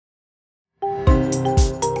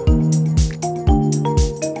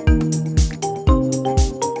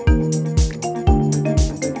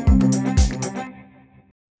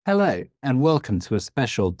Hello, and welcome to a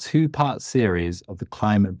special two-part series of the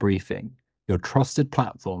Climate Briefing, your trusted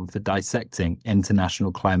platform for dissecting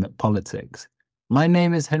international climate politics. My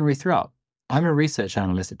name is Henry Throp. I'm a research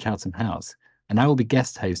analyst at Chatham House, and I will be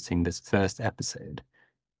guest hosting this first episode.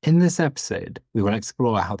 In this episode, we will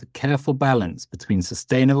explore how the careful balance between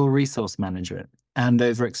sustainable resource management and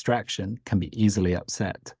over-extraction can be easily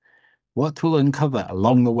upset. What we'll uncover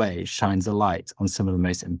along the way shines a light on some of the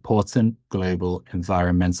most important global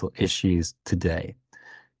environmental issues today,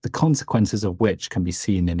 the consequences of which can be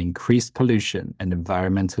seen in increased pollution and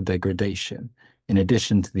environmental degradation, in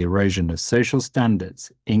addition to the erosion of social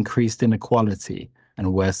standards, increased inequality,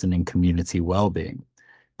 and worsening community well-being.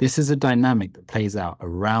 This is a dynamic that plays out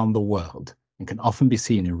around the world and can often be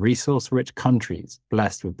seen in resource-rich countries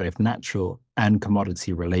blessed with both natural and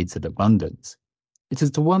commodity-related abundance. It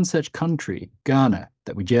is to one such country, Ghana,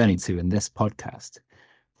 that we journey to in this podcast.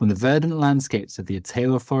 From the verdant landscapes of the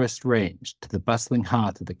Atawa Forest Range to the bustling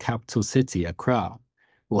heart of the capital city, Accra,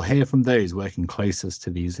 we'll hear from those working closest to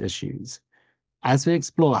these issues. As we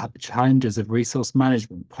explore how the challenges of resource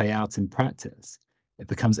management play out in practice, it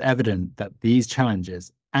becomes evident that these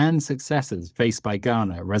challenges and successes faced by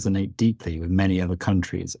Ghana resonate deeply with many other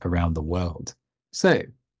countries around the world. So,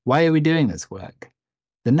 why are we doing this work?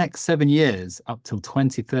 The next 7 years, up till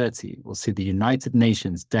 2030, will see the United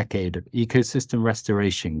Nations Decade of Ecosystem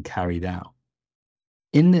Restoration carried out.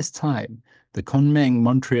 In this time, the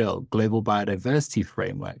Kunming-Montreal Global Biodiversity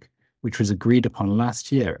Framework, which was agreed upon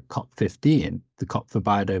last year at COP15, the COP for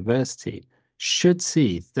Biodiversity, should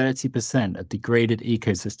see 30% of degraded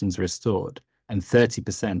ecosystems restored and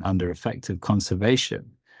 30% under effective conservation.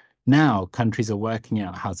 Now, countries are working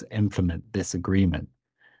out how to implement this agreement.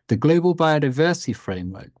 The Global Biodiversity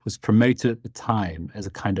Framework was promoted at the time as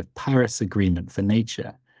a kind of Paris Agreement for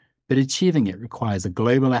nature, but achieving it requires a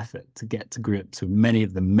global effort to get to grips with many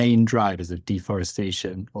of the main drivers of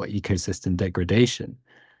deforestation or ecosystem degradation.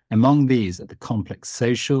 Among these are the complex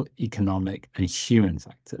social, economic, and human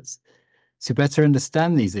factors. To better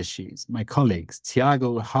understand these issues, my colleagues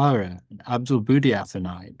Tiago O'Hara and Abdul Boudiaf and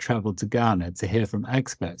I traveled to Ghana to hear from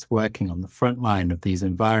experts working on the front line of these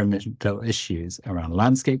environmental issues around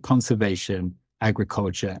landscape conservation,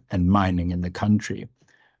 agriculture, and mining in the country,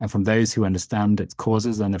 and from those who understand its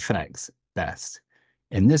causes and effects best.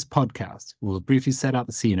 In this podcast, we will briefly set out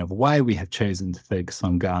the scene of why we have chosen to focus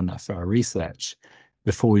on Ghana for our research,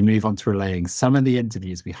 before we move on to relaying some of the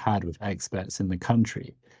interviews we had with experts in the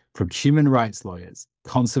country, from human rights lawyers,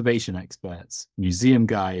 conservation experts, museum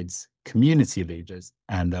guides, community leaders,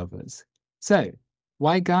 and others. So,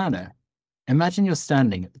 why Ghana? Imagine you're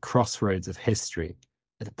standing at the crossroads of history,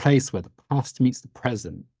 at a place where the past meets the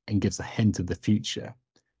present and gives a hint of the future.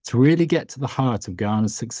 To really get to the heart of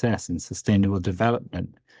Ghana's success in sustainable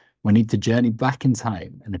development, we need to journey back in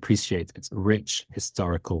time and appreciate its rich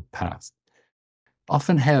historical past.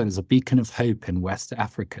 Often hailed as a beacon of hope in West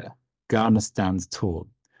Africa, Ghana stands tall.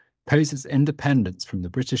 Post its independence from the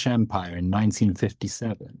British Empire in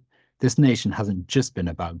 1957, this nation hasn't just been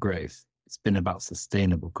about growth, it's been about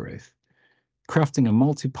sustainable growth. Crafting a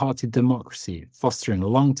multi-party democracy, fostering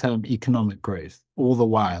long-term economic growth, all the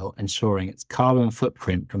while ensuring its carbon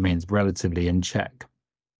footprint remains relatively in check.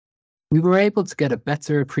 We were able to get a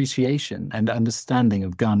better appreciation and understanding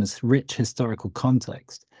of Ghana's rich historical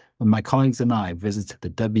context when my colleagues and I visited the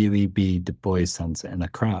W.E.B. Du Bois Center in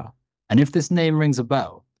Accra. And if this name rings a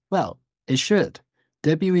bell, well, it should.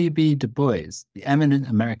 W.E.B. Du Bois, the eminent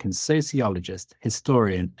American sociologist,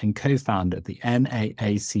 historian, and co-founder of the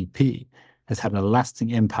NAACP, has had a lasting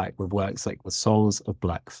impact with works like The Souls of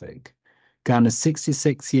Black Folk. Ghana's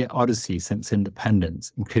 66-year odyssey since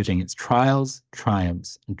independence, including its trials,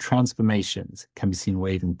 triumphs, and transformations, can be seen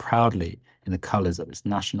waving proudly in the colors of its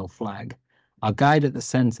national flag. Our guide at the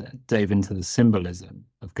center dove into the symbolism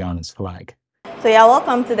of Ghana's flag. So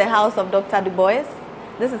welcome to the house of Dr. Du Bois.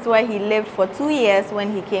 This is where he lived for 2 years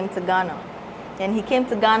when he came to Ghana. And he came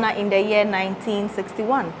to Ghana in the year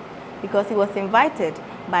 1961 because he was invited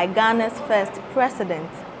by Ghana's first president,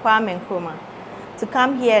 Kwame Nkrumah, to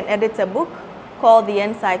come here and edit a book called the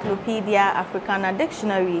Encyclopedia Africana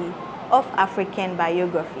Dictionary of African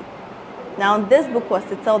Biography. Now, this book was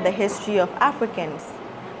to tell the history of Africans,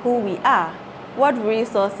 who we are, what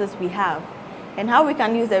resources we have, and how we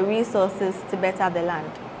can use the resources to better the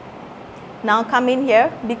land. Now, coming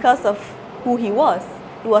here, because of who he was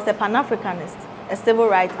a Pan-Africanist, a civil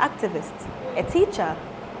rights activist, a teacher,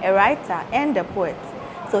 a writer, and a poet.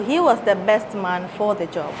 So he was the best man for the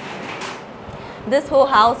job. This whole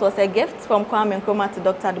house was a gift from Kwame Nkrumah to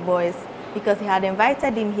Dr. Du Bois because he had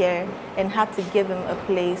invited him here and had to give him a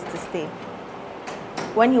place to stay.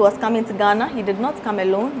 When he was coming to Ghana, he did not come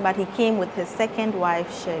alone, but he came with his second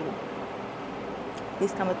wife, Shirley.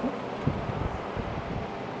 Please come with me.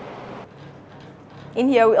 In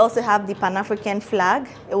here, we also have the Pan-African flag.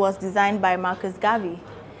 It was designed by Marcus Garvey.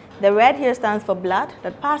 The red here stands for blood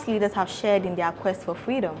that past leaders have shared in their quest for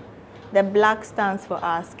freedom. The black stands for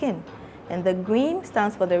our skin, and the green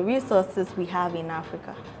stands for the resources we have in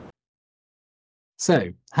Africa.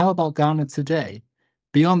 So, how about Ghana today?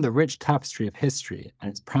 Beyond the rich tapestry of history and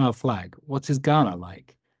its proud flag, what is Ghana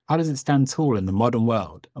like? How does it stand tall in the modern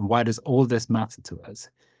world, and why does all this matter to us?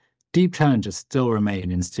 Deep challenges still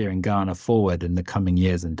remain in steering Ghana forward in the coming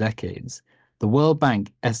years and decades. The World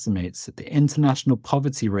Bank estimates that the international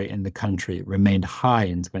poverty rate in the country remained high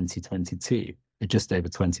in 2022, at just over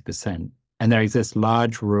 20%, and there exist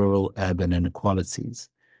large rural-urban inequalities.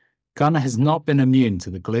 Ghana has not been immune to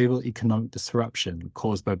the global economic disruption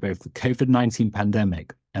caused by both the COVID-19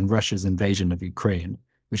 pandemic and Russia's invasion of Ukraine,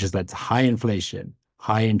 which has led to high inflation,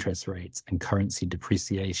 high interest rates, and currency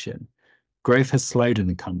depreciation. Growth has slowed in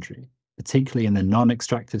the country, particularly in the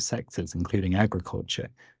non-extractive sectors, including agriculture,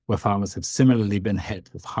 where farmers have similarly been hit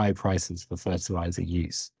with high prices for fertilizer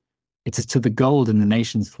use. It is to the gold in the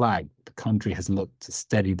nation's flag that the country has looked to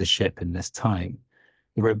steady the ship in this time.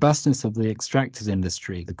 The robustness of the extractive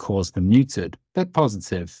industry that caused for muted but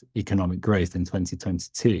positive economic growth in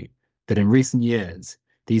 2022, but in recent years,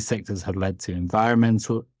 these sectors have led to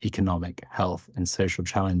environmental, economic, health, and social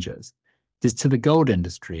challenges. It is to the gold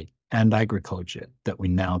industry and agriculture that we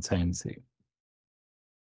now turn to.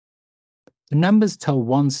 The numbers tell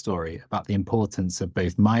one story about the importance of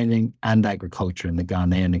both mining and agriculture in the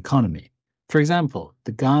Ghanaian economy. For example,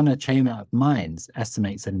 the Ghana Chamber of Mines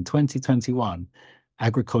estimates that in 2021,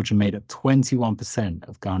 agriculture made up 21%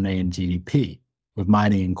 of Ghanaian GDP, with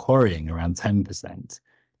mining and quarrying around 10%.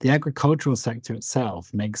 The agricultural sector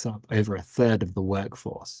itself makes up over a third of the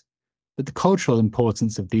workforce. But the cultural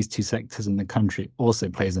importance of these two sectors in the country also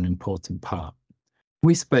plays an important part.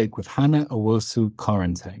 We spoke with Hannah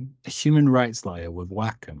Owusu-Koranteng, a human rights lawyer with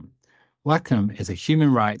WACOM. WACOM is a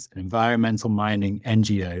human rights and environmental mining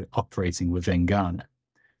NGO operating within Ghana.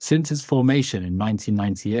 Since its formation in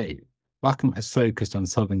 1998, WACOM has focused on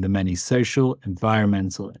solving the many social,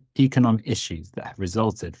 environmental, and economic issues that have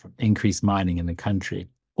resulted from increased mining in the country,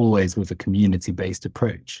 always with a community-based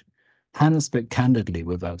approach. Hannah spoke candidly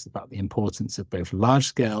with us about the importance of both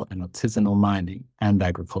large-scale and artisanal mining and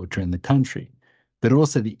agriculture in the country, but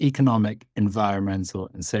also the economic, environmental,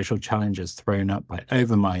 and social challenges thrown up by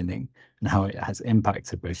overmining and how it has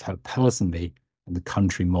impacted both her personally and the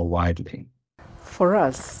country more widely. For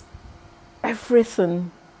us,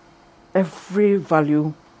 everything, every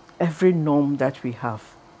value, every norm that we have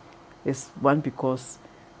is one because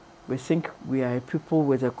we think we are a people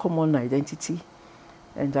with a common identity,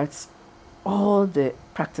 and that's all the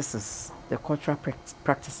practices, the cultural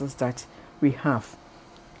practices that we have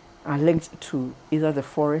are linked to either the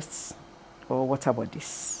forests or water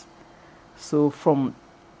bodies. So from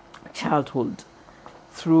childhood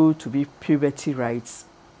through to puberty rites,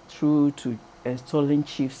 through to installing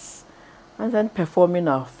chiefs, and then performing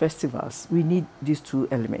our festivals, we need these two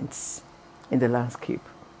elements in the landscape.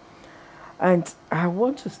 And I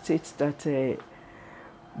want to state that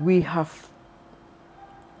we have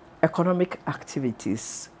economic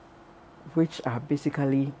activities which are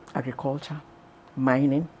basically agriculture,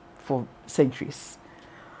 mining for centuries.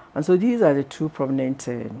 And so these are the two prominent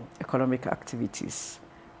economic activities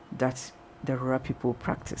that the rural people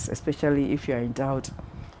practice, especially if you are endowed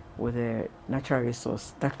with a natural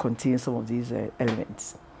resource that contains some of these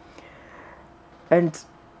elements. And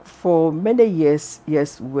for many years,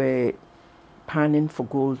 yes, we're panning for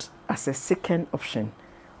gold as a second option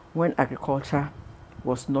when agriculture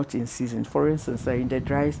was not in season. For instance, in the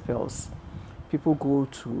dry spells, people go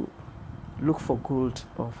to look for gold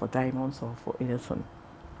or for diamonds or for anything.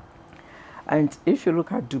 And if you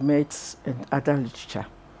look at Dumet's and other literature,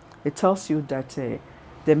 it tells you that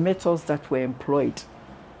the methods that were employed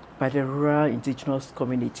by the rural indigenous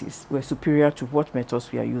communities were superior to what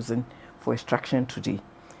methods we are using for extraction today.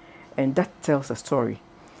 And that tells a story,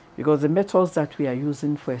 because the methods that we are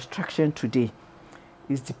using for extraction today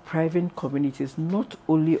is depriving communities not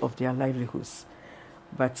only of their livelihoods,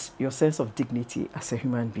 but your sense of dignity as a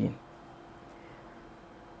human being.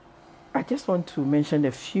 I just want to mention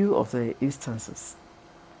a few of the instances.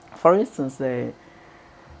 For instance,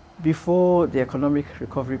 before the economic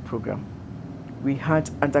recovery program, we had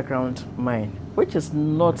underground mine, which is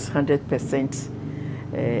not 100%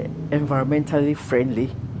 environmentally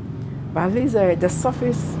friendly, but at least the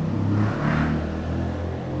surface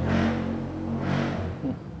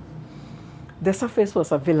the surface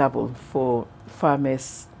was available for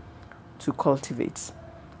farmers to cultivate.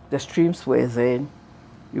 The streams were there.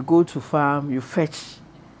 You go to farm, you fetch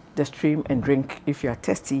the stream and drink if you are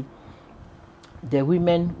thirsty. The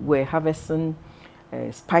women were harvesting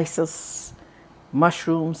spices,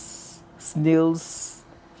 mushrooms, snails,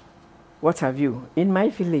 what have you. In my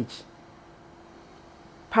village,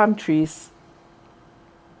 palm trees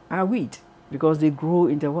are weed because they grow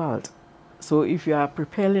in the wild. So if you are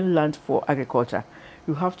preparing land for agriculture,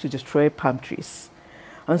 you have to destroy palm trees.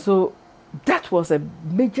 And so that was a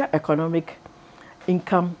major economic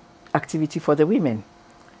income activity for the women.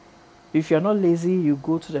 If you're not lazy, you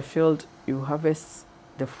go to the field, you harvest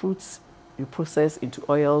the fruits, you process into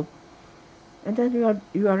oil, and then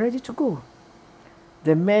you are ready to go.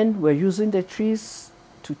 The men were using the trees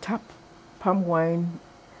to tap palm wine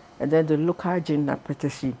and then the local gin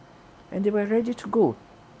aperitif, and they were ready to go.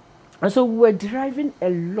 And so we were deriving a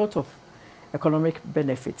lot of economic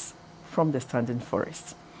benefits from the standing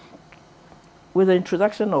forest. With the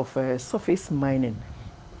introduction of surface mining,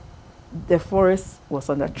 the forest was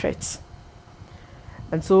under threat.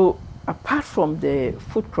 And so apart from the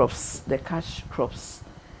food crops, the cash crops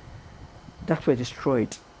that were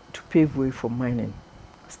destroyed to pave way for mining,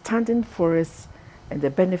 standing forests and the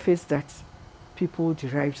benefits that people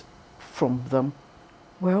derived from them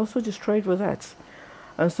were also destroyed with that.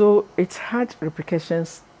 And so it had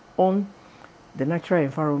repercussions on the natural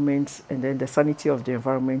environment and then the sanity of the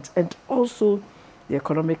environment and also the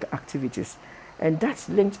economic activities. And that's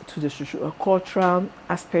linked to the cultural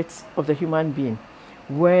aspects of the human being,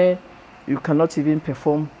 where you cannot even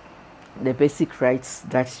perform the basic rights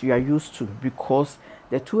that you are used to because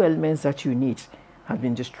the two elements that you need have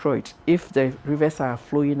been destroyed. If the rivers are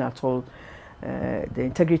flowing at all, the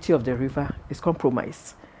integrity of the river is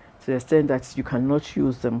compromised to the extent that you cannot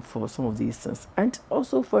use them for some of these things. And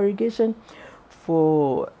also for irrigation,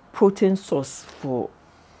 for protein source for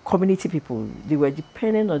community people. They were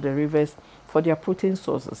dependent on the rivers for their protein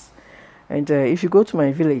sources. And if you go to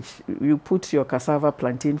my village, you put your cassava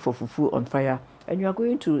plantain for fufu on fire and you are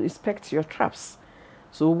going to inspect your traps.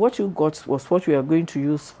 So what you got was what you are going to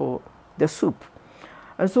use for the soup.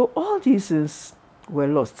 And so all these things were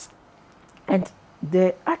lost. And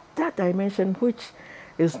the other dimension which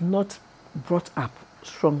is not brought up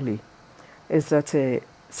strongly is that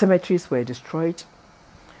cemeteries were destroyed.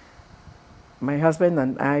 My husband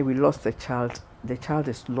and I, we lost a child. The child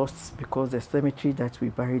is lost because the cemetery that we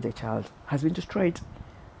buried the child has been destroyed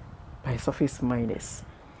by surface miners.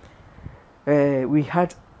 We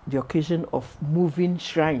had the occasion of moving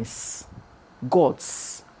shrines,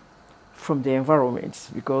 gods, from the environment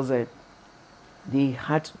because they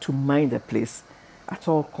had to mine the place at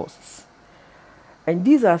all costs. And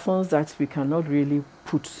these are things that we cannot really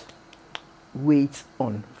put weight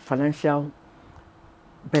on, financial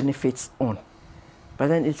benefits on. But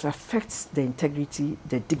then it affects the integrity,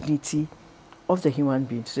 the dignity of the human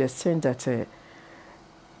being to the extent that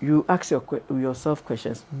you ask yourself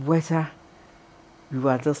questions whether you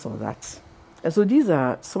are this or that. And so these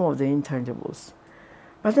are some of the intangibles.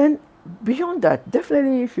 But then beyond that,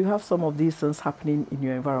 definitely if you have some of these things happening in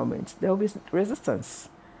your environment, there will be resistance.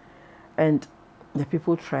 And the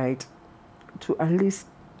people tried to at least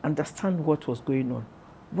understand what was going on.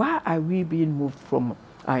 Why are we being moved from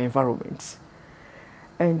our environment?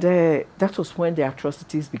 And that was when the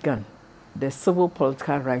atrocities began, the civil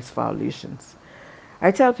political rights violations.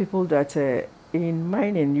 I tell people that in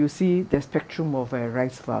mining, you see the spectrum of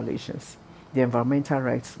rights violations, the environmental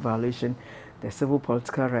rights violation, the civil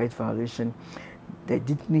political rights violation, the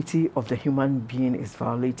dignity of the human being is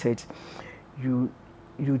violated. You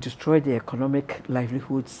destroy the economic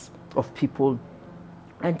livelihoods of people,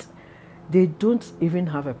 and they don't even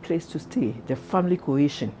have a place to stay. The family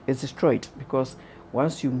cohesion is destroyed because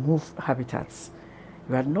once you move habitats,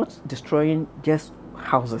 you are not destroying just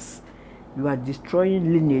houses, you are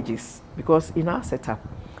destroying lineages, because in our setup,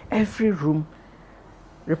 every room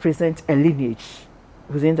represents a lineage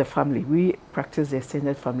within the family. We practice the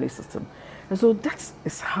extended family system. And so that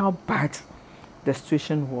is how bad the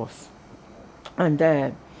situation was. And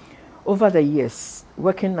over the years,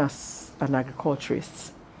 working as an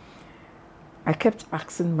agriculturist, I kept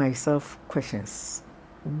asking myself questions.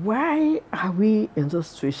 Why are we in this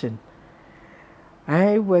situation?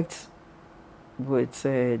 I worked with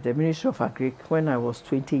the Ministry of Agric when I was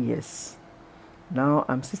 20 years. Now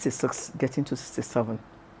I'm 66, getting to 67.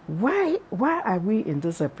 Why are we in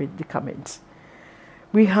this predicament?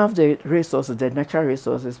 We have the resources, the natural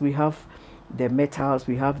resources, we have the metals,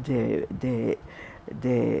 we have the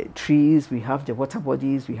trees, we have the water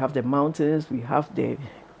bodies, we have the mountains, we have the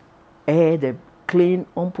air, the clean,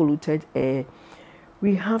 unpolluted air.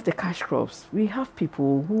 We have the cash crops. We have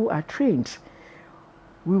people who are trained.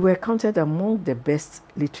 We were counted among the best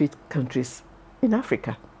literate countries in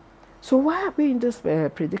Africa. So why are we in this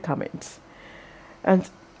predicament? And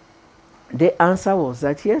the answer was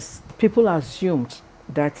that yes, people assumed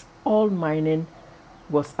that all mining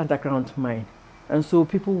was underground mine. And so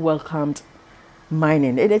people welcomed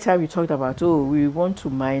mining. Anytime we talked about, oh, we want to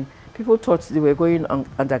mine, people thought they were going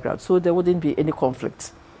underground. So there wouldn't be any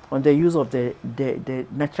conflict on the use of the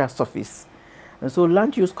natural surface. And so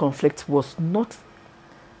land use conflict was not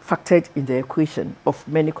factored in the equation of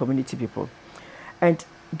many community people. And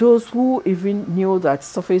those who even knew that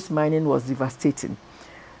surface mining was devastating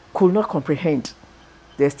could not comprehend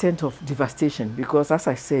the extent of devastation because, as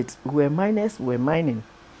I said, we were miners, we were mining.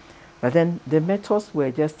 But then the methods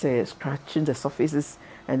were just scratching the surfaces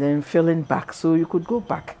and then filling back. So you could go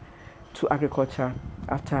back to agriculture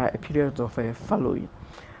after a period of fallowing.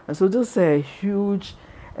 And so this huge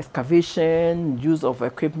excavation, use of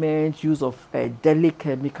equipment, use of deadly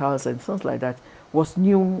chemicals and things like that was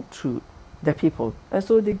new to the people. And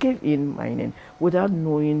so they gave in mining without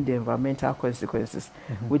knowing the environmental consequences,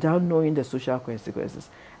 without knowing the social consequences,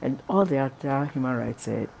 and all the other human rights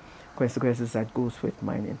consequences that goes with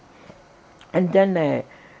mining. And then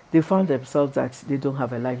they found themselves that they don't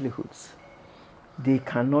have a livelihoods. They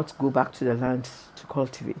cannot go back to the land to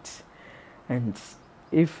cultivate. And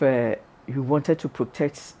if you wanted to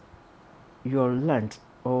protect your land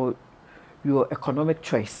or your economic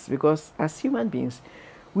choice, because as human beings,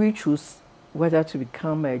 we choose whether to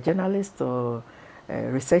become a journalist or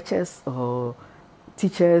researchers or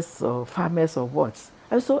teachers or farmers or what.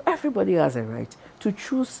 And so everybody has a right to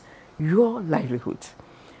choose your livelihood.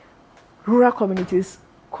 Rural communities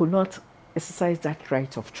could not exercise that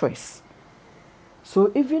right of choice.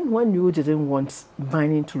 So even when you didn't want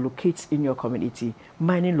mining to locate in your community,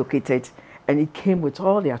 mining located, and it came with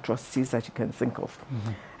all the atrocities that you can think of.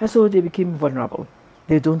 And so they became vulnerable.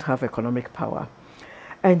 They don't have economic power.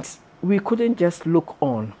 And we couldn't just look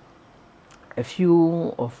on. A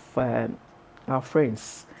few of our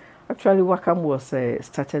friends, actually Wakam was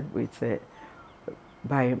started with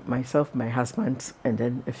by myself, my husband, and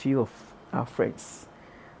then a few of our friends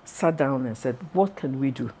sat down and said, what can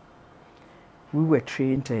we do? We were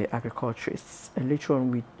trained agriculturists, and later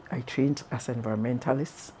on I trained as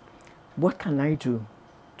environmentalists. What can I do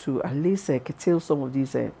to at least curtail some of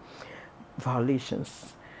these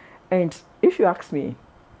violations? And if you ask me,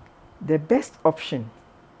 the best option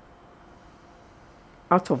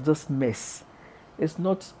out of this mess is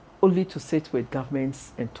not only to sit with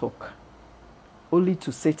governments and talk, only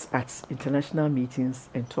to sit at international meetings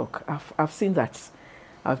and talk. I've seen that.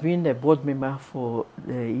 I've been a board member for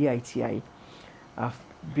the EITI. I've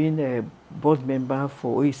been a board member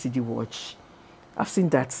for OECD Watch. I've seen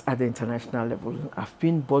that at the international level. I've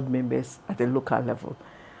been board members at the local level.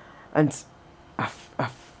 And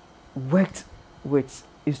I've worked with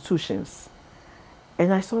institutions.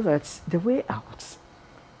 And I saw that the way out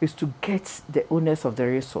is to get the owners of the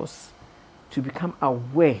resource to become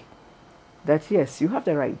aware that, yes, you have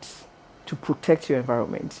the right to protect your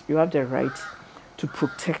environment. You have the right to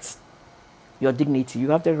protect your dignity. You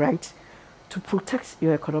have the right to protect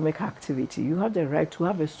your economic activity. You have the right to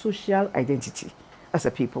have a social identity as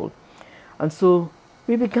a people. And so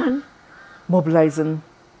we began mobilizing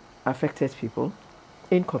affected people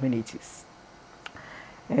in communities.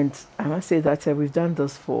 And I must say that we've done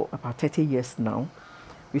this for about 30 years now.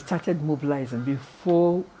 We started mobilizing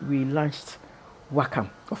before we launched Wakam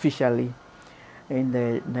officially in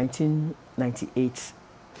the 1998,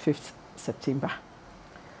 5th September.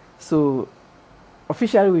 So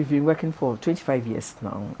officially we've been working for 25 years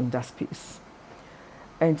now in that space.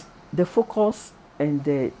 And the focus and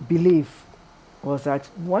the belief was that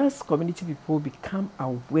once community people become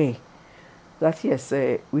aware that yes,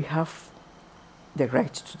 we have the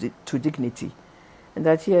right to dignity, and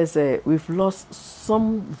that yes, we've lost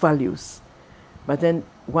some values, but then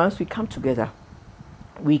once we come together,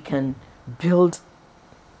 we can build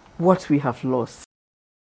what we have lost.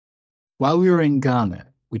 While we were in Ghana,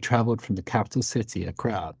 we traveled from the capital city,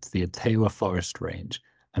 Accra, to the Atewa Forest Range,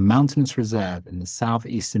 a mountainous reserve in the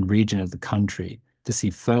southeastern region of the country, to see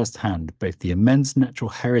firsthand both the immense natural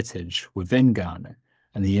heritage within Ghana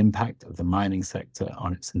and the impact of the mining sector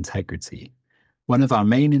on its integrity. One of our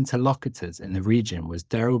main interlocutors in the region was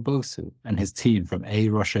Daryl Bosu and his team from A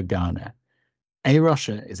Rocha, Ghana. A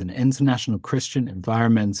Rocha is an international Christian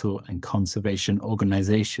environmental and conservation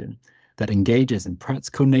organization that engages in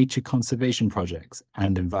practical nature conservation projects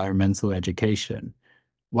and environmental education.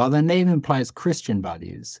 While their name implies Christian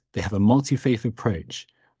values, they have a multi-faith approach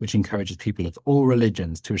which encourages people of all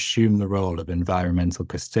religions to assume the role of environmental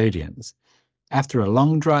custodians. After a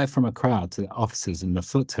long drive from Accra to the offices in the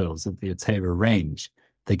foothills of the Otawa Range,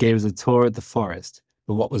 they gave us a tour of the forest.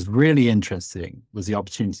 But what was really interesting was the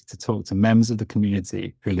opportunity to talk to members of the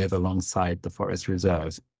community who live alongside the forest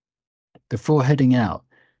reserve. Before heading out,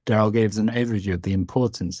 Daryl gave us an overview of the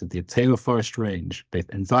importance of the Otawa Forest Range, both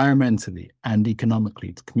environmentally and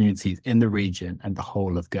economically, to communities in the region and the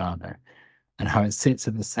whole of Ghana, and how it sits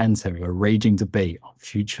at the centre of a raging debate on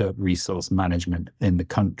future resource management in the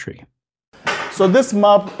country. So this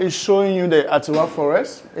map is showing you the Otawa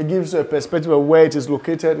Forest. It gives you a perspective of where it is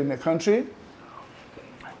located in the country.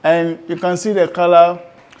 And you can see the color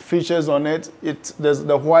features on it. There's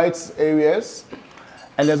the white areas,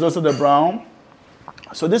 and there's also the brown.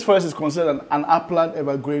 So this forest is considered an upland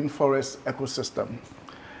evergreen forest ecosystem.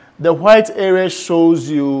 The white area shows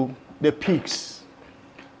you the peaks.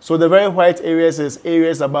 So the very white areas is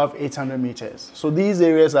areas above 800 meters. So these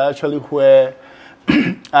areas are actually where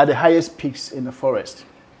are the highest peaks in the forest.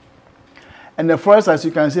 And the forest, as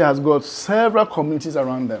you can see, has got several communities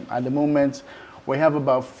around them. At the moment, we have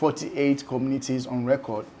about 48 communities on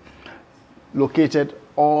record located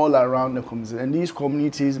all around the community. And these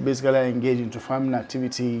communities basically are engaged into farming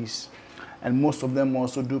activities, and most of them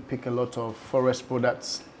also do pick a lot of forest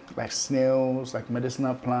products like snails, like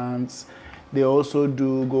medicinal plants. They also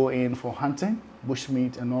do go in for hunting,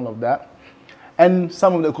 bushmeat and all of that. And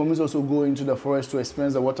some of the communities also go into the forest to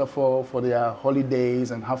experience the waterfall for their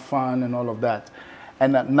holidays and have fun and all of that.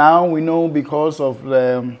 And now we know, because of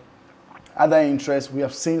the other interests, we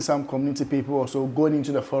have seen some community people also going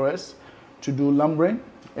into the forest to do lumbering,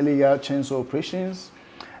 illegal chainsaw operations.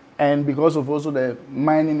 And because of also the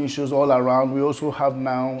mining issues all around, we also have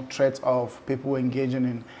now threats of people engaging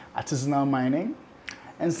in artisanal mining,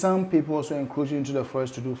 and some people also encroaching into the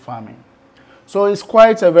forest to do farming. So it's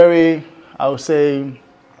quite a very, I would say,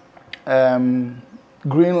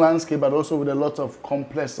 green landscape, but also with a lot of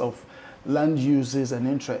complex of land uses and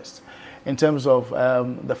interests in terms of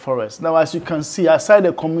the forest. Now, as you can see, aside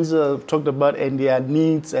the communities that I've talked about and their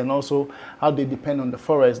needs and also how they depend on the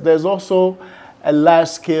forest, there's also a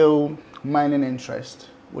large-scale mining interest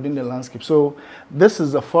within the landscape. So this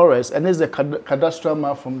is the forest, and this is a cadastral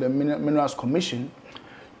map from the Minerals Commission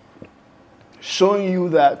showing you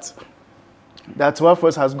that Otawa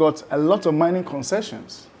Forest has got a lot of mining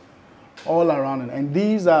concessions all around it. And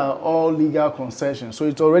these are all legal concessions. So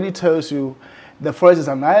it already tells you the forest is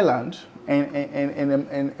an island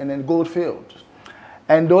and a gold field.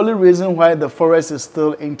 And the only reason why the forest is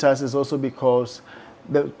still intact is also because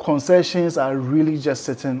the concessions are really just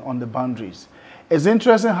sitting on the boundaries. It's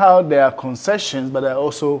interesting how there are concessions, but there are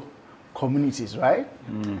also communities, right?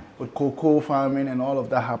 With cocoa farming and all of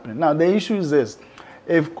that happening. Now, the issue is this.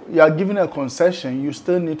 If you are given a concession, you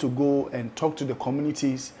still need to go and talk to the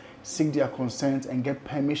communities, seek their consent, and get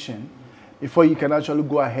permission before you can actually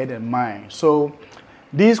go ahead and mine. So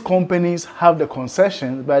these companies have the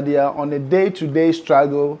concessions, but they are on a day-to-day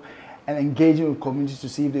struggle and engaging with communities to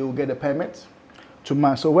see if they will get a permit to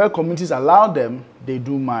mine. So where communities allow them, they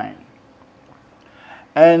do mine.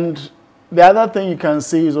 And the other thing you can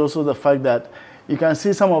see is also the fact that you can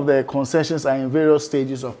see some of the concessions are in various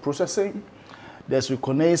stages of processing. There's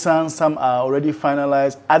reconnaissance, some are already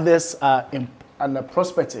finalized, others are under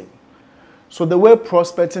prospecting. So the way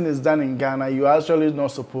prospecting is done in Ghana, you're actually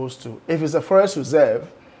not supposed to. If it's a forest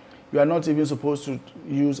reserve, you are not even supposed to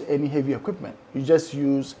use any heavy equipment. You just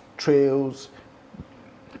use trails,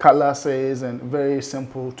 cutlasses, and very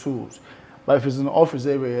simple tools. But if it's in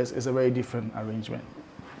off-reserve areas, it's a very different arrangement.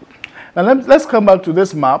 Now let's come back to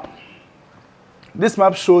this map. This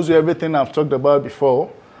map shows you everything I've talked about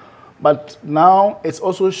before, but now it's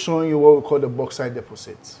also showing you what we call the bauxite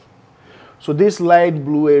deposits. So these light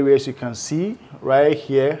blue areas you can see right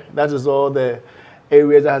here, that is all the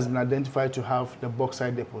areas that has been identified to have the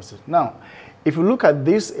bauxite deposit. Now, if you look at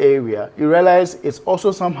this area, you realize it's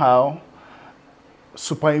also somehow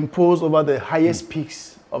superimposed over the highest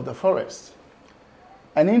peaks of the forest.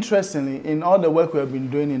 And interestingly, in all the work we have been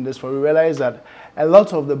doing in this forest, we realize that a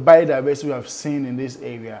lot of the biodiversity we have seen in this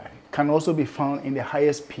area can also be found in the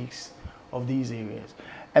highest peaks of these areas.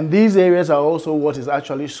 And these areas are also what is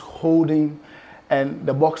actually holding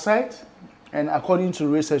the bauxite. And according to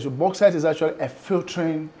research, bauxite is actually a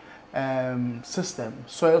filtering system,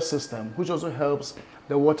 soil system, which also helps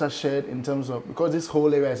the watershed in terms of, because this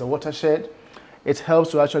whole area is a watershed, it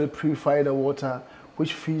helps to actually purify the water,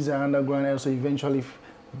 which feeds the underground and also eventually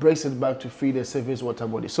breaks it back to feed the surface water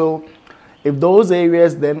body. So If those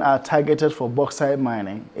areas then are targeted for bauxite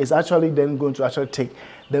mining, it's actually then going to actually take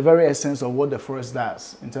the very essence of what the forest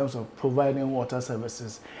does in terms of providing water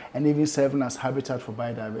services and even serving as habitat for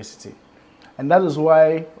biodiversity. And that is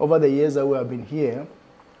why over the years that we have been here,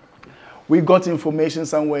 we got information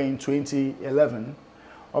somewhere in 2011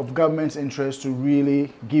 of government's interest to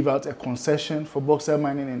really give out a concession for bauxite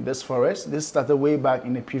mining in this forest. This started way back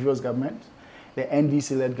in the previous government, the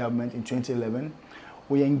NDC-led government in 2011.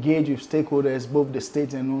 We engaged with stakeholders, both the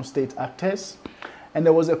state and non-state actors, and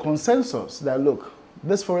there was a consensus that, look,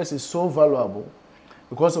 this forest is so valuable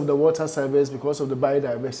because of the water service, because of the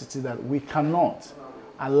biodiversity, that we cannot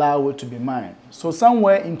allow it to be mined. So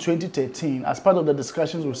somewhere in 2013, as part of the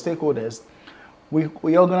discussions with stakeholders,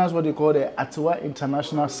 we organized what we call the Atawa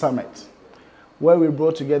International Summit, where we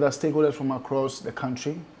brought together stakeholders from across the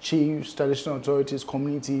country, chiefs, traditional authorities,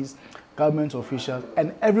 communities, government officials,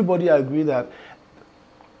 and everybody agreed that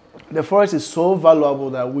the forest is so valuable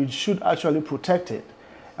that we should actually protect it.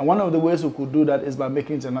 And one of the ways we could do that is by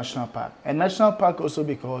making it a national park. A national park also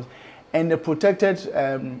because in the protected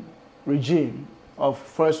regime of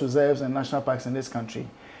forest reserves and national parks in this country,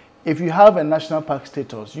 if you have a national park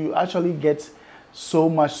status, you actually get so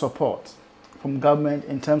much support from government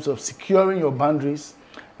in terms of securing your boundaries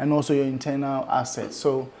and also your internal assets.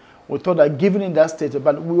 So we thought that giving it that status,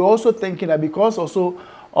 but we're also thinking that because also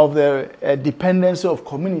of the dependency of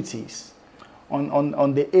communities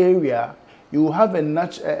on the area, you have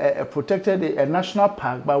a protected, a national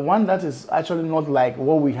park, but one that is actually not like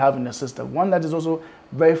what we have in the system. One that is also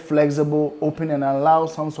very flexible, open, and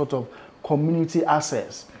allows some sort of community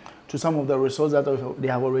access to some of the resources that they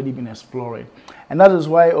have already been exploring. And that is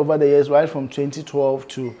why over the years, right from 2012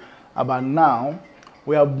 to about now,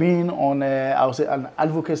 we have been on, I would say, an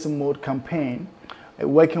advocacy mode campaign,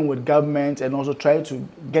 working with government and also trying to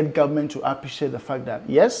get government to appreciate the fact that,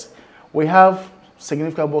 yes, we have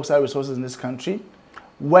significant bauxite resources in this country,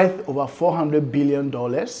 worth over $400 billion.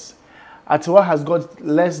 Atawa has got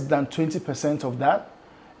less than 20% of that.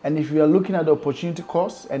 And if you are looking at the opportunity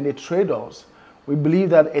costs and the trade-offs, we believe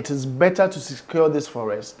that it is better to secure this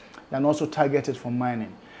forest than also target it for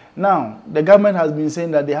mining. Now, the government has been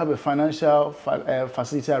saying that they have a financial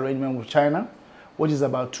facility arrangement with China, which is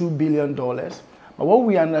about $2 billion. But what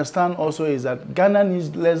we understand also is that Ghana needs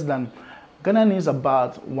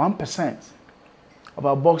about 1% of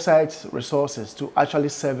our bauxite resources to actually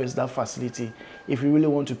service that facility if you really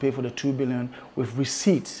want to pay for the $2 billion with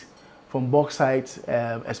receipts from bauxite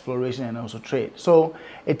exploration and also trade. So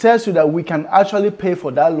it tells you that we can actually pay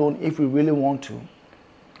for that loan if we really want to,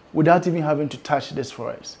 without even having to touch this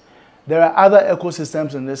forest. There are other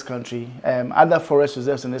ecosystems in this country, other forest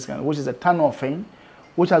reserves in this country, which is a tunnel thing,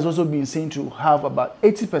 which has also been seen to have about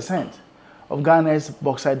 80% of Ghana's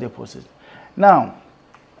bauxite deposits. Now,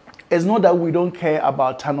 it's not that we don't care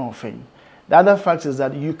about tunnel thing. The other fact is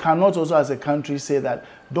that you cannot also as a country say that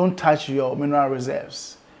don't touch your mineral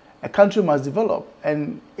reserves. A country must develop,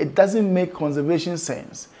 and it doesn't make conservation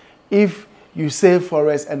sense if you save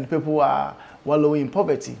forests and people are wallowing in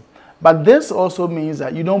poverty. But this also means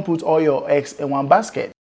that you don't put all your eggs in one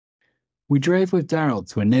basket. We drove with Daryl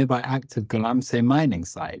to a nearby active Galamsey mining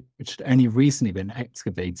site, which had only recently been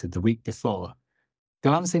excavated the week before.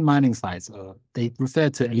 Galamsey mining sites they refer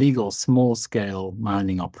to illegal small-scale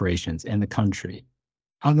mining operations in the country.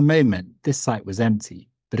 At the moment, this site was empty,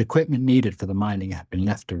 but equipment needed for the mining had been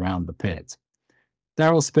left around the pit.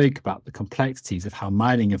 Daryl spoke about the complexities of how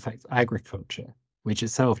mining affects agriculture, which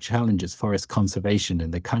itself challenges forest conservation in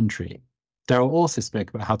the country. Daryl also spoke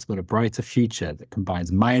about how to build a brighter future that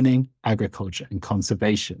combines mining, agriculture, and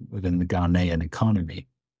conservation within the Ghanaian economy.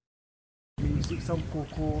 You see some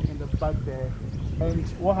cocoa in the back there, and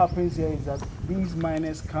what happens here is that these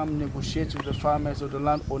miners come negotiate with the farmers or the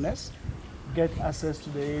landowners, get access to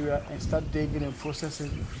the area and start digging and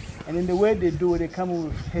processing. And in the way they do it, they come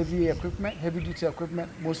with heavy equipment, heavy duty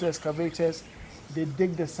equipment, mostly excavators. They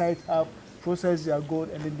dig the site up, process their gold,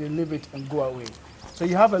 and then they leave it and go away. So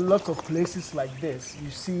you have a lot of places like this. You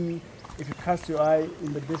see, if you cast your eye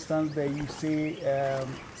in the distance there, you see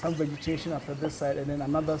some vegetation after this side and then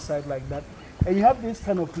another side like that. And you have this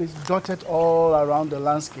kind of place dotted all around the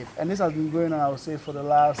landscape. And this has been going on, I would say, for the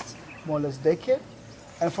last more or less decade.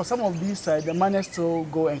 And for some of these sites, the miners still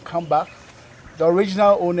go and come back. The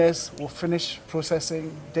original owners will finish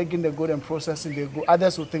processing, digging the gold and processing the gold.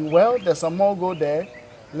 Others will think, well, there's some more gold there,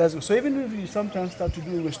 let's go. So even if you sometimes start to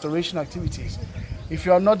do restoration activities, if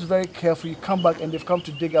you are not very careful, you come back and they've come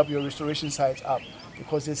to dig up your restoration sites up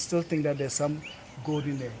because they still think that there's some gold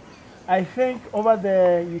in there. I think over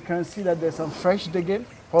there you can see that there's some fresh digging,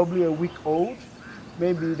 probably a week old.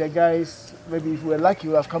 maybe the guys, maybe if we were lucky,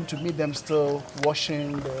 we would have come to meet them still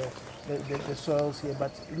washing the soils here,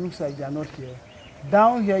 but it looks like they are not here.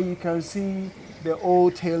 Down here, you can see the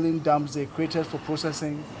old tailing dams they created for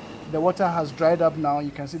processing. The water has dried up now.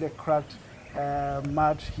 You can see the cracked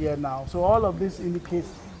mud here now. So all of this indicates,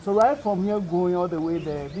 so right from here going all the way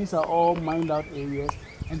there, these are all mined out areas,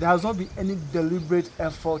 and there has not been any deliberate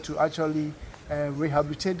effort to actually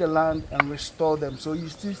rehabilitate the land and restore them. So you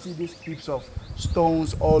still see these heaps of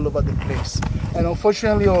stones all over the place. And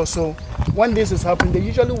unfortunately also, when this is happening, they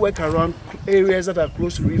usually work around areas that are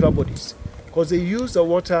close to river bodies, because they use the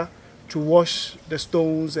water to wash the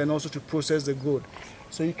stones and also to process the gold.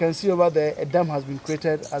 So you can see over there, a dam has been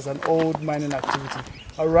created as an old mining activity.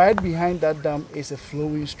 Right behind that dam is a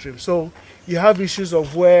flowing stream. So you have issues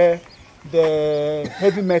of where the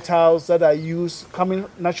heavy metals that are used coming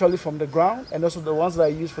naturally from the ground, and also the ones that are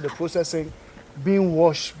used for the processing being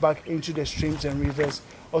washed back into the streams and rivers,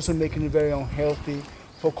 also making it very unhealthy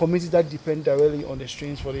for communities that depend directly on the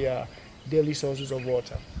streams for their daily sources of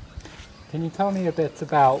water. Can you tell me a bit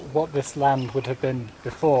about what this land would have been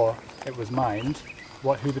before it was mined,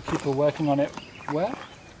 who the people working on it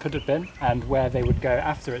could have been, and where they would go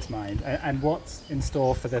after it's mined, and what's in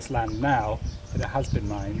store for this land now that it has been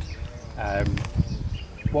mined?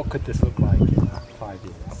 What could this look like in 5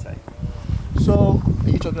 years, say? So, are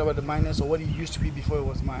you talking about the miners or what it used to be before it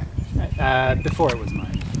was mined? Before it was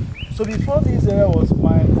mined. So before this area was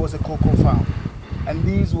mined, it was a cocoa farm. And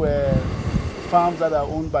these were farms that are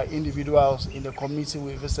owned by individuals in the community.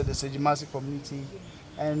 We visited the Sejimasi community.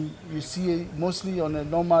 And you see mostly on a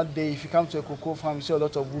normal day, if you come to a cocoa farm, you see a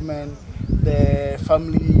lot of women, their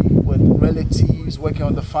family with relatives working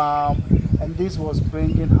on the farm. And this was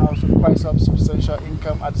bringing house quite some substantial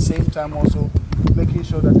income, at the same time also making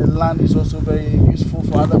sure that the land is also very useful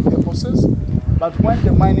for other purposes. But when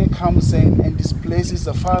the mining comes in and displaces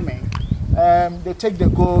the farming, they take the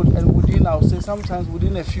gold, and within, I would say sometimes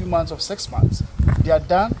within a few months of 6 months, they are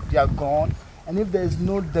done, they are gone. And if there is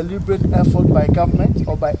no deliberate effort by government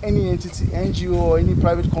or by any entity, NGO or any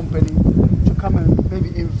private company to come and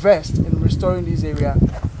maybe invest in restoring this area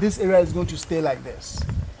is going to stay like this.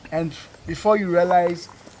 And before you realize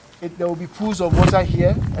it, there will be pools of water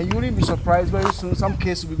here, and you wouldn't be surprised very soon. Some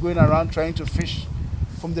cases will be going around trying to fish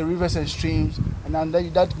from the rivers and streams, and then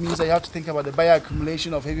that means that you have to think about the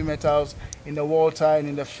bioaccumulation of heavy metals in the water and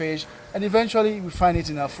in the fish, and eventually we find it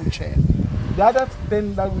in our food chain. The other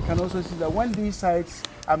thing that we can also see that when these sites,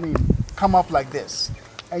 come up like this,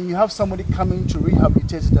 and you have somebody coming to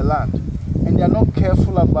rehabilitate the land, and they are not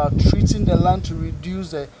careful about treating the land to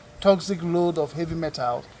reduce the toxic load of heavy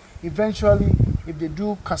metals, eventually, if they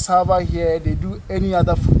do cassava here, they do any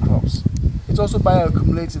other food crops, it also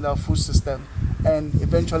bioaccumulates in our food system and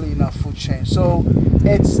eventually in our food chain. So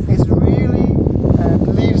it's really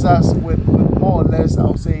leaves us with more or less, I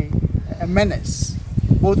would say, a menace,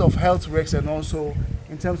 both of health risks and also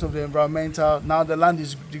in terms of the environmental. Now the land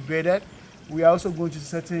is degraded. We are also going to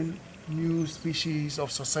certain new species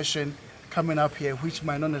of succession coming up here, which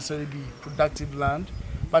might not necessarily be productive land.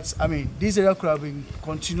 But this area could have been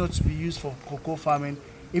continued to be used for cocoa farming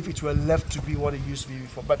if it were left to be what it used to be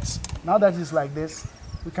before. But now that it's like this,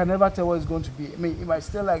 we can never tell what it's going to be. It might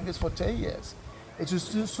stay like this for 10 years. It will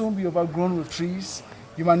still soon be overgrown with trees.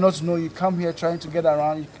 You might not know. You come here trying to get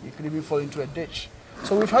around, you could even fall into a ditch.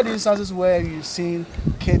 So we've had instances where you've seen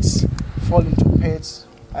kids fall into pits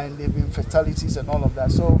and there have been fatalities and all of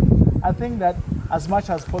that. So I think that as much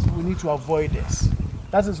as possible, we need to avoid this.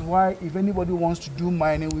 That is why if anybody wants to do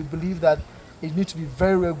mining, we believe that it needs to be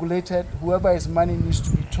very regulated. Whoever is mining needs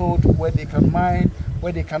to be told where they can mine,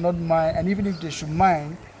 where they cannot mine, and even if they should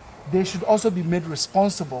mine, they should also be made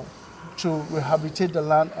responsible to rehabilitate the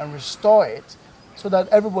land and restore it so that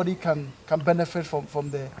everybody can benefit from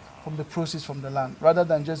the proceeds from the land, rather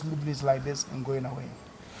than just leaving it like this and going away.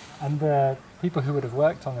 And the people who would have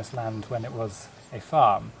worked on this land when it was a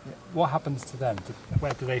farm, what happens to them?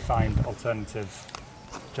 Where do they find alternative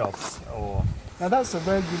jobs? Now that's a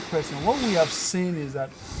very good question. What we have seen is that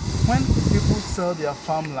when people sell their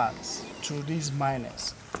farmlands to these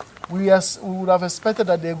miners, we would have expected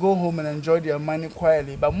that they go home and enjoy their mining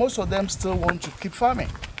quietly, but most of them still want to keep farming.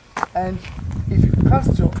 And if you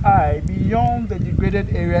cast your eye beyond the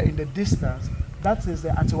degraded area in the distance, that is the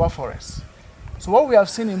Atiwa forest. So what we have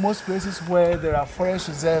seen in most places where there are forest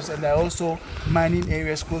reserves and there are also mining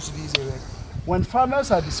areas close to these areas, when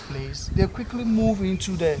farmers are displaced, they quickly move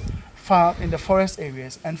into the farm in the forest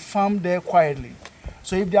areas and farm there quietly.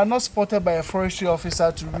 So if they are not spotted by a forestry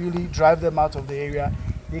officer to really drive them out of the area,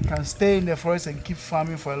 they can stay in the forest and keep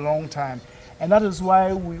farming for a long time. And that is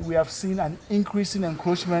why we have seen an increasing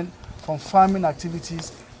encroachment from farming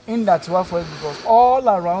activities in that forest, because all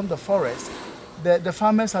around the forest, the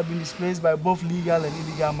farmers have been displaced by both legal and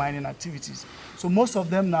illegal mining activities. So most of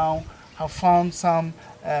them now have found some,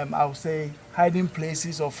 I would say, hiding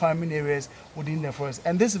places or farming areas within the forest.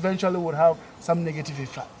 And this eventually would have some negative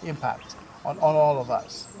impact on all of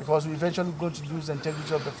us, because we eventually going to lose the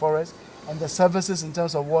integrity of the forest, and the services in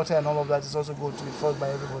terms of water and all of that is also going to be felt by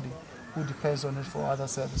everybody who depends on it for other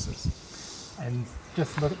services. And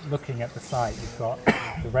just looking at the site, you've got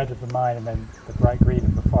the red of the mine and then the bright green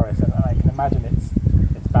of the forest, and I can imagine it's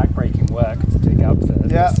backbreaking work to dig up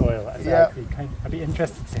the soil. So I'd be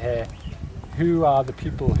interested to hear, who are the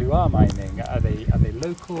people who are mining? Are they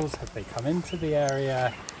locals? Have they come into the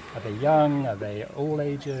area? Are they young? Are they all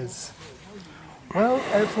ages? Well,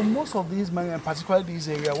 for most of these mining, and particularly this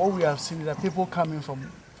area, what we have seen is that people coming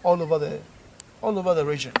from all over the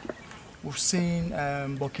region. We've seen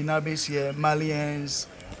Burkinabes here, Malians,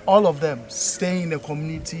 all of them staying in the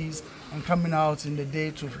communities and coming out in the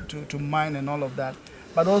day to mine and all of that.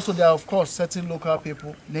 But also there are, of course, certain local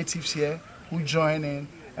people, natives here, who join in.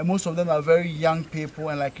 And most of them are very young people,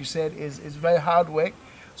 and like you said, it's very hard work.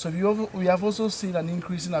 So we have also seen an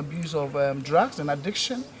increase in abuse of drugs and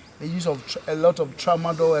addiction, the use of a lot of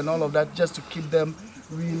tramadol and all of that, just to keep them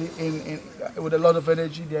really in with a lot of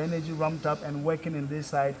energy, their energy ramped up and working in this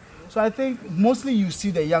side. So I think mostly you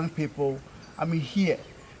see the young people, here.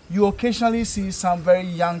 You occasionally see some very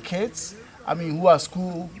young kids, who are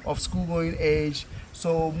school-going age,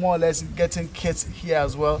 so more or less getting kids here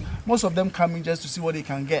as well. Most of them coming just to see what they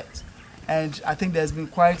can get. And I think there's been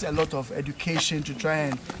quite a lot of education to try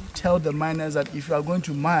and tell the miners that if you are going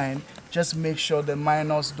to mine, just make sure the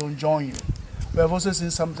miners don't join you. We have also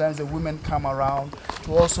seen sometimes the women come around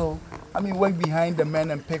to also, work behind the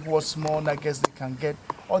men and pick what small nuggets they can get.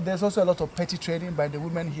 Or there's also a lot of petty trading by the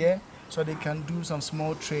women here, so they can do some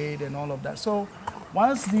small trade and all of that. So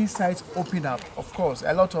once these sites open up, of course,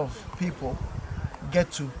 a lot of people get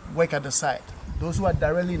to work at the site. Those who are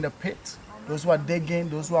directly in the pit, those who are digging,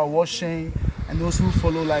 those who are washing, and those who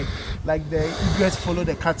follow like the egrets follow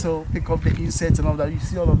the cattle, pick up the insects and all that. You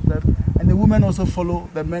see all of that. And the women also follow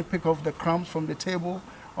the men, pick up the crumbs from the table.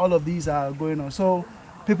 All of these are going on. So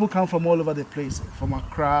people come from all over the place, from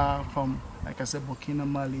Accra, from, like I said, Burkina,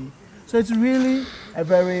 Mali. So it's really a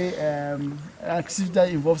very activity that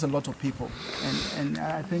involves a lot of people. And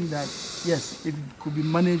I think that, yes, if it could be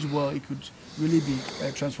managed well, it could really be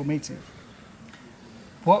transformative.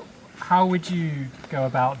 How would you go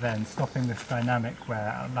about then stopping this dynamic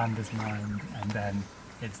where land is mined and then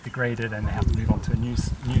it's degraded and they have to move on to a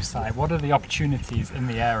new site? What are the opportunities in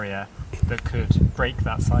the area that could break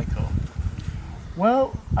that cycle?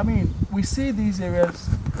 Well, we see these areas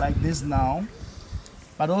like this now,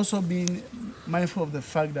 but also being mindful of the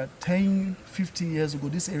fact that 10, 15 years ago,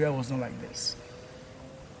 this area was not like this.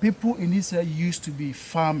 People in this area used to be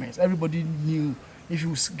farmers. Everybody knew if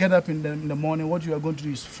you get up in the morning, what you are going to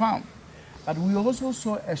do is farm. But we also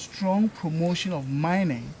saw a strong promotion of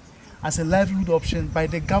mining as a livelihood option by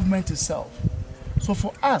the government itself. So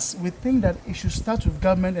for us, we think that it should start with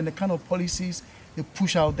government and the kind of policies they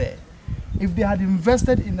push out there. If they had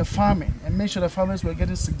invested in the farming and made sure the farmers were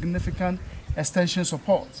getting significant extension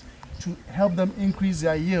support to help them increase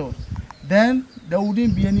their yield, then there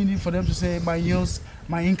wouldn't be any need for them to say my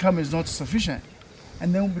income is not sufficient.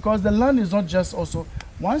 And then because the land is not just also,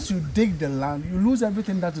 once you dig the land, you lose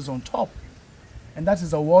everything that is on top. And that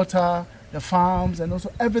is the water, the farms, and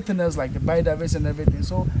also everything else like the biodiversity and everything.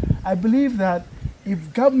 So I believe that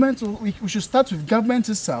if government, we should start with government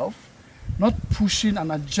itself, not pushing an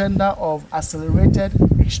agenda of accelerated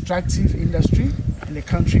extractive industry in the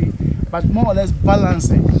country, but more or less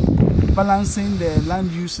balancing the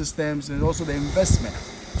land use systems and also the investment.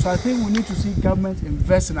 So I think we need to see government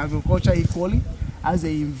invest in agriculture equally as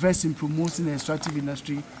they invest in promoting the extractive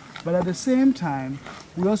industry. But at the same time,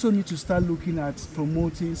 we also need to start looking at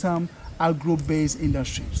promoting some agro-based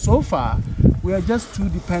industry. So far, we are just too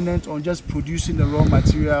dependent on just producing the raw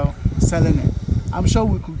material, selling it. I'm sure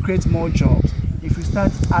we could create more jobs if we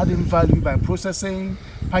start adding value by processing,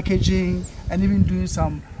 packaging, and even doing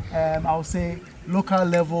some, I would say, local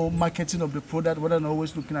level marketing of the product, rather than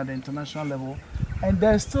always looking at the international level. And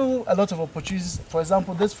there's still a lot of opportunities. For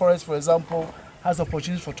example, this forest, has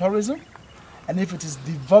opportunities for tourism. And if it is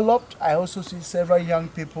developed, I also see several young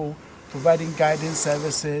people providing guidance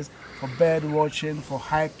services for bird watching, for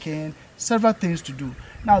hiking, several things to do.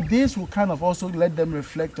 Now, this will kind of also let them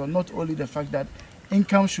reflect on not only the fact that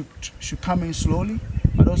income should come in slowly,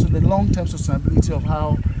 but also the long-term sustainability of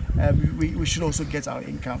how we should also get our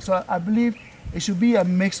income. So I believe it should be a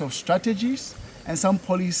mix of strategies and some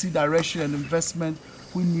policy direction and investment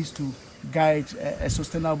who needs to guide a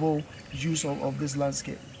sustainable use of this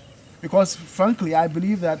landscape. Because frankly, I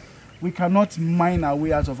believe that we cannot mine our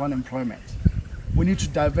way out of unemployment. We need to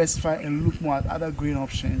diversify and look more at other green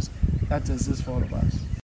options that exist for all of us.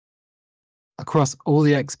 Across all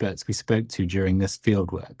the experts we spoke to during this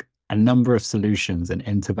fieldwork, a number of solutions and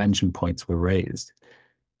intervention points were raised.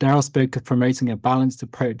 Daryl spoke of promoting a balanced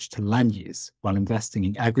approach to land use while investing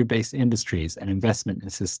in agri-based industries and investment in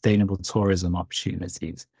sustainable tourism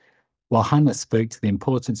opportunities, while Hannah spoke to the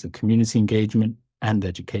importance of community engagement and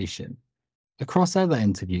education. Across other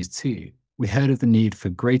interviews too, we heard of the need for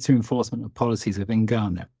greater enforcement of policies within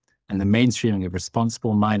Ghana and the mainstreaming of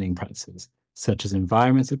responsible mining practices, such as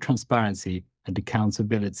environmental transparency and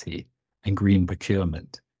accountability and green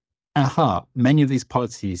procurement. At heart, many of these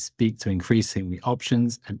policies speak to increasing the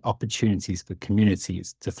options and opportunities for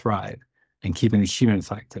communities to thrive and keeping the human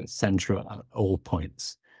factor central at all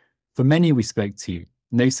points. For many we spoke to,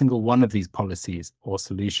 no single one of these policies or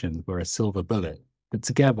solutions were a silver bullet, but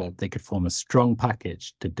together they could form a strong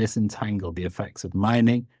package to disentangle the effects of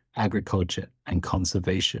mining, agriculture, and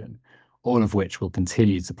conservation, all of which will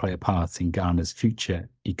continue to play a part in Ghana's future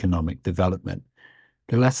economic development.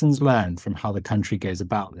 The lessons learned from how the country goes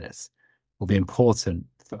about this will be important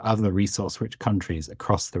for other resource-rich countries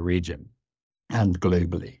across the region and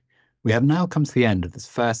globally. We have now come to the end of this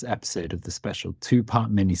first episode of the special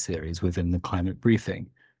two-part mini-series within the Climate Briefing.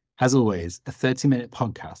 As always, a 30-minute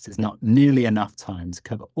podcast is not nearly enough time to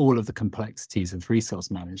cover all of the complexities of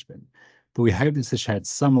resource management, but we hope this has shed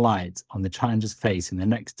some light on the challenges faced in the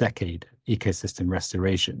next decade of ecosystem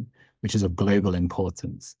restoration, which is of global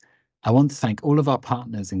importance. I want to thank all of our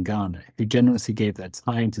partners in Ghana who generously gave their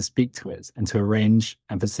time to speak to us and to arrange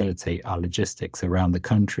and facilitate our logistics around the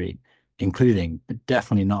country, including, but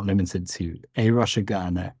definitely not limited to, AROSHA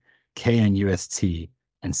Ghana, KNUST,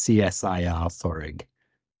 and CSIR Thorig.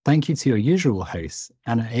 Thank you to your usual hosts,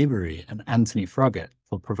 Anna Avery and Anthony Froggatt,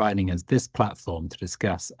 for providing us this platform to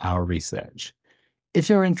discuss our research. If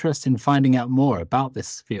you're interested in finding out more about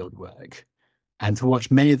this fieldwork and to watch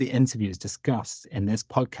many of the interviews discussed in this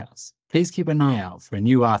podcast, please keep an eye out for a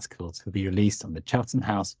new article to be released on the Chatham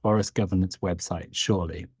House Forest Governance website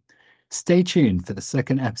shortly. Stay tuned for the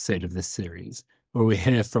second episode of this series, where we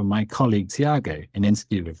hear from my colleague Tiago an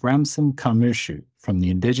interview with Ramsam Kamushu from the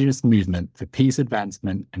Indigenous Movement for Peace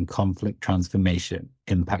Advancement and Conflict Transformation,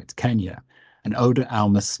 Impact Kenya, and Oda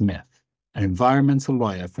Alma Smith, an environmental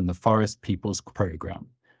lawyer from the Forest Peoples Programme,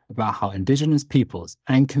 about how Indigenous peoples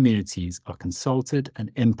and communities are consulted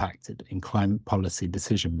and impacted in climate policy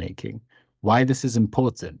decision-making, why this is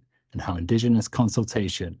important, and how Indigenous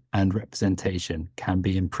consultation and representation can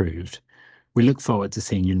be improved. We look forward to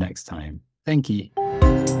seeing you next time. Thank you.